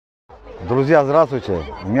Друзья, здравствуйте!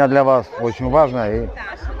 У меня для вас очень важная и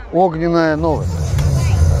огненная новость.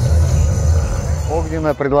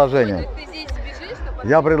 Огненное предложение.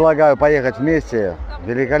 Я предлагаю поехать вместе в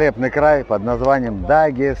великолепный край под названием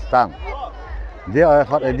Дагестан.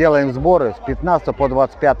 Делаем сборы с 15 по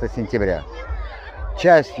 25 сентября.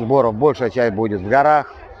 Часть сборов, большая часть будет в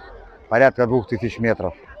горах, порядка 2000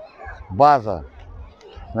 метров. База,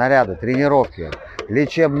 снаряды, тренировки,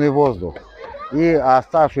 лечебный воздух. И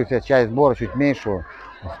оставшуюся часть сбора, чуть меньшую,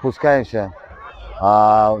 спускаемся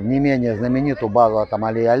в не менее знаменитую базу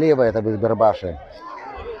Атамали Алиева, это в Избербаше.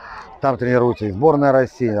 Там тренируется и сборная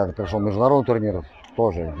России, пришел международный турнир,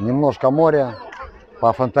 тоже немножко моря,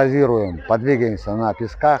 пофантазируем, подвигаемся на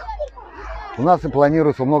песках. У нас и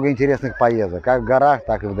планируется много интересных поездок, как в горах,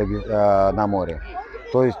 так и на море.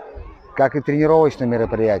 То есть, как и тренировочные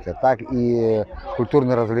мероприятия, так и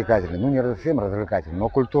культурно-развлекательные. Ну, не совсем развлекательные, но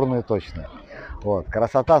культурные точно. Вот.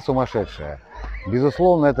 Красота сумасшедшая.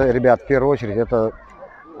 Безусловно, это, ребят, в первую очередь, это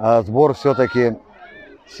сбор все-таки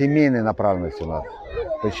семейной направленности у нас.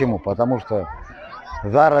 Почему? Потому что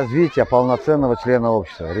за развитие полноценного члена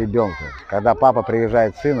общества, ребенка, когда папа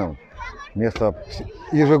приезжает с сыном, вместо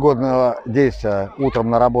ежегодного действия утром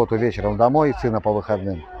на работу, вечером домой, сына по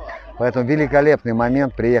выходным. Поэтому великолепный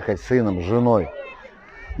момент приехать с сыном, с женой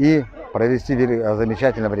и провести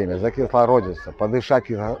замечательное время, закислородиться, подышать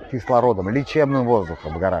кислородом, лечебным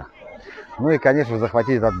воздухом в горах. Ну и, конечно,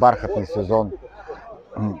 захватить этот бархатный сезон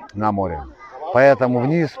на море. Поэтому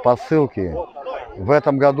вниз по ссылке. В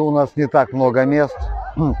этом году у нас не так много мест.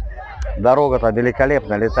 Дорога-то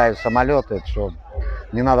великолепная, летают самолеты, что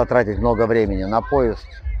не надо тратить много времени на поезд,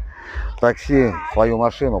 такси, свою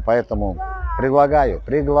машину. Поэтому предлагаю,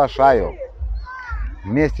 приглашаю.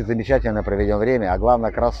 Вместе замечательно проведем время, а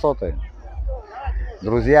главное красоты.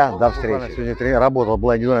 Друзья, до встречи. Сегодня работа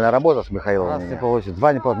была индивидуальная работа с Михаилом. Не получится,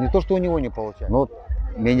 два не получится. Не то, что у него не получается. Ну,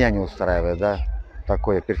 меня не устраивает, да.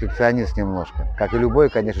 Такой перфекционист немножко. Как и любой,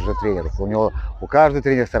 конечно же, тренер. У каждого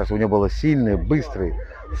тренера старается, у него был сильный, быстрый,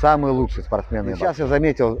 самый лучший спортсмен. Сейчас я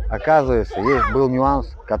заметил, оказывается, был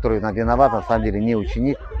нюанс, который виноват на самом деле не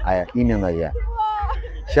ученик, а именно я.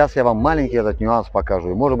 Сейчас я вам маленький этот нюанс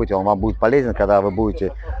покажу, и может быть он вам будет полезен, когда вы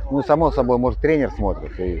будете, ну само собой, может тренер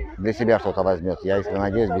смотрит и для себя что-то возьмет, я если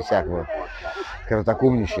надеюсь, без всякого, скажем так,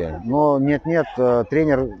 умничая. Но нет-нет,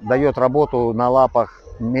 тренер дает работу на лапах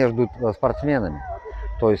между спортсменами,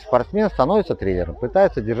 то есть спортсмен становится тренером,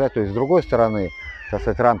 пытается держать, то есть с другой стороны, так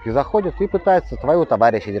сказать, рамки заходит и пытается твоего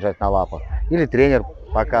товарища держать на лапах, или тренер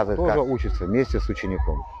показывает, тоже как учится вместе с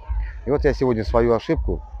учеником. И вот я сегодня свою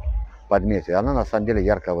ошибку подметил, она на самом деле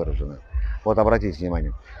ярко выражена. Вот обратите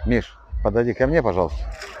внимание. Миш, подойди ко мне, пожалуйста.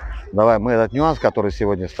 Давай мы этот нюанс, который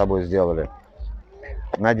сегодня с тобой сделали.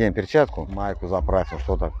 Наденем перчатку, майку заправим,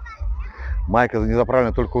 что так. Майка не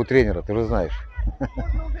заправлена только у тренера, ты же знаешь.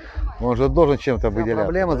 Он же должен чем-то выделяться.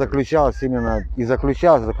 Проблема заключалась именно и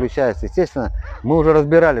заключается. Естественно, мы уже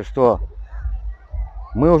разбирали, что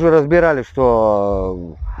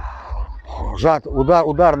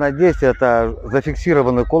ударное действие — это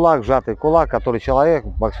зафиксированный кулак, сжатый кулак, который человек,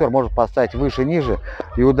 боксер, может поставить выше-ниже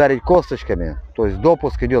и ударить косточками. То есть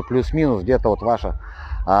допуск идет плюс-минус где-то вот ваша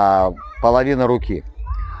половина руки.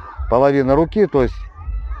 Половина руки, то есть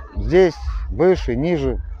здесь выше,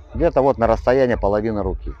 ниже, где-то вот на расстояние половины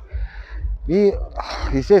руки. И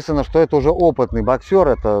естественно, что это уже опытный боксер,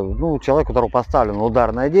 это человек, у которого поставлено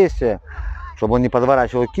ударное действие, чтобы он не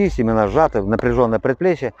подворачивал кисть, именно сжатый, напряженное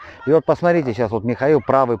предплечье. И вот посмотрите, сейчас вот Михаил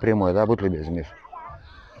правый прямой, да, будь любезен, Миш.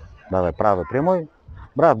 Давай, правый прямой.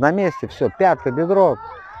 Брат, на месте, все, пятка, бедро.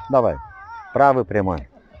 Давай, правый прямой.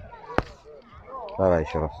 Давай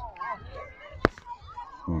еще раз.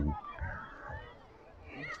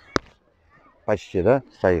 Почти, да,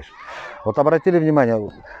 стоишь? Вот обратили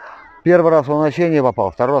внимание, первый раз он вообще не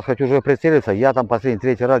попал, второй раз хочу уже прицелиться, я там последний,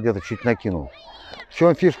 третий раз где-то чуть накинул. В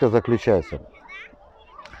чем фишка заключается?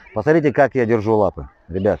 Посмотрите, как я держу лапы,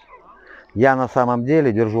 ребят. Я на самом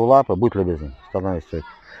деле держу лапы, будь любезен, становись.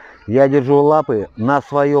 Я держу лапы на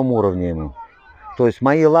своем уровне ему. То есть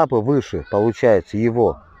мои лапы выше, получается,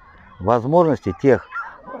 его возможности, тех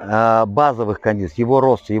базовых кондиций, его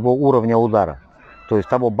роста, его уровня удара. То есть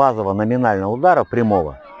того базового номинального удара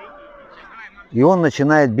прямого. И он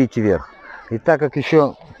начинает бить вверх. И так как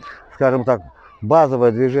еще, скажем так,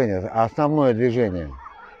 базовое движение, основное движение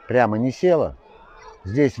прямо не село,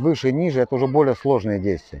 здесь выше и ниже, это уже более сложные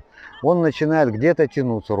действия. Он начинает где-то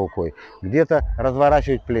тянуться рукой, где-то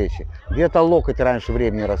разворачивать плечи, где-то локоть раньше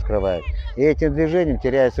времени раскрывает. И этим движением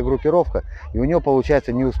теряется группировка, и у него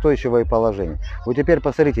получается неустойчивое положение. Вот теперь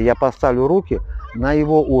посмотрите, я поставлю руки на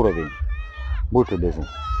его уровень. Будь любезен.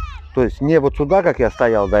 То есть не вот сюда, как я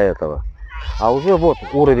стоял до этого, А уже вот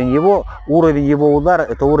уровень его удара,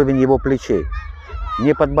 это уровень его плечей.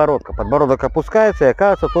 Не подбородка. Подбородок опускается и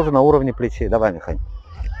оказывается тоже на уровне плечей. Давай, Михань.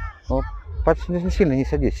 Ну, сильно не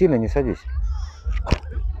садись, сильно не садись.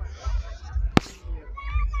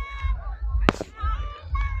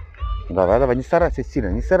 Давай, давай, не старайся сильно,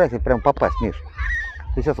 не старайся прям попасть, Миш.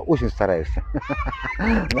 Ты сейчас очень стараешься.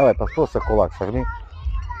 Давай, просто кулак сожми.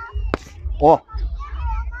 О!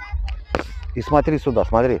 И смотри сюда,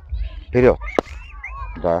 смотри. Вперед.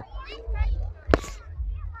 Да.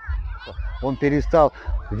 Он перестал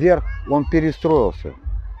вверх, он перестроился.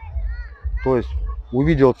 То есть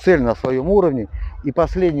увидел цель на своем уровне. И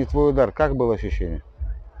последний твой удар, как было ощущение?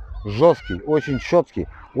 Жесткий, очень четкий,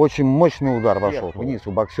 очень мощный удар вошел. Вниз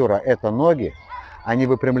у боксера это ноги, а не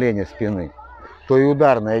выпрямление спины. То и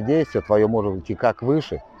ударное действие твое может идти как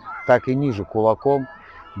выше, так и ниже кулаком,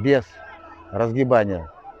 без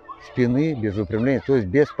разгибания спины, без выпрямления, то есть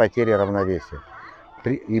без потери равновесия.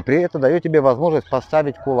 И при этом дает тебе возможность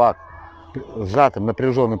поставить кулак сжатым,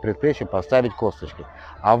 напряженным предплечьем, поставить косточки.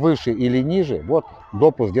 А выше или ниже, вот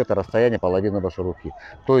допуск где-то расстояние половины вашей руки.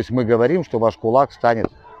 То есть мы говорим, что ваш кулак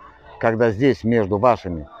станет, когда здесь между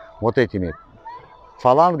вашими вот этими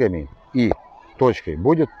фалангами и точкой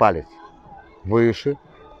будет палец. Выше,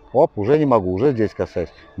 оп, уже не могу, уже здесь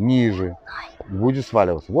касаюсь. Ниже, будет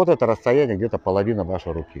сваливаться. Вот это расстояние где-то половина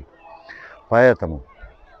вашей руки. Поэтому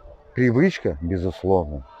привычка,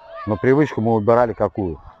 безусловно. Но привычку мы убирали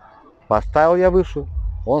какую? Поставил я выше,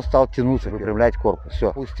 он стал тянуться, выпрямлять корпус.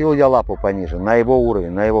 Все, пустил я лапу пониже, на его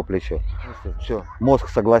уровень, на его плечо. Все, мозг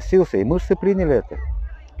согласился, и мышцы приняли это.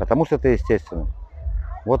 Потому что это естественно.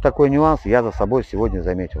 Вот такой нюанс я за собой сегодня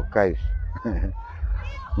заметил, каюсь.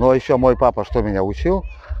 Но еще мой папа что меня учил,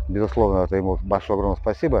 безусловно, это ему большое огромное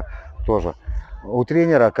спасибо, тоже. У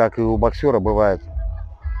тренера, как и у боксера, бывает,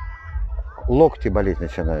 локти болеть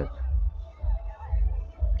начинают.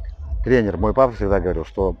 Тренер, мой папа всегда говорил,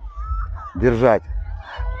 что держать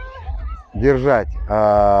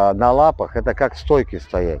на лапах, это как стойки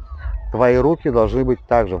стоять. Твои руки должны быть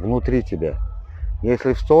также внутри тебя.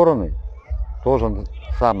 Если в стороны, тоже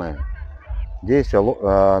самое. Действие,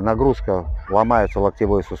 нагрузка, ломается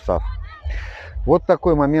локтевой сустав. Вот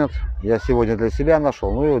такой момент я сегодня для себя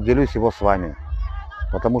нашел, ну и делюсь его с вами.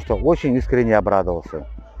 Потому что очень искренне обрадовался,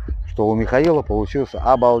 что у Михаила получился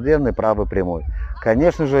обалденный правый прямой.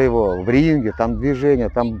 Конечно же его в ринге, там движение,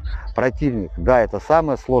 там противник. Да, это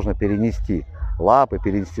самое сложное перенести лапы,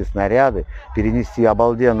 перенести снаряды, перенести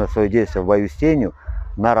обалденное свое действие в бою с тенью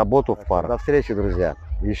на работу в парах. До встречи, друзья.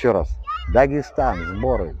 Еще раз. Дагестан,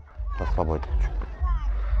 сборы. Посвободнее.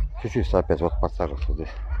 Чуть-чуть опять вот подсаживаться здесь.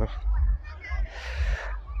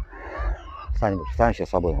 Встань сейчас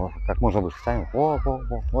собой. Вот, как можно выше встанем.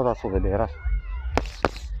 Вот отсюда бей. Раз.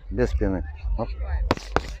 Без спины. Вот.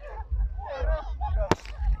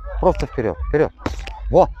 Просто вперед. Вперед.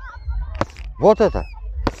 Во. Вот это.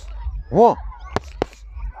 Во.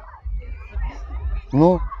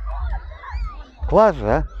 Ну. Класс же,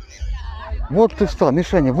 а? Вот ты встал,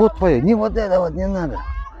 Мишаня, вот твое. Не вот это вот не надо.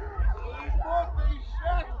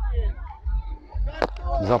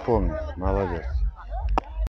 Запомни, молодец.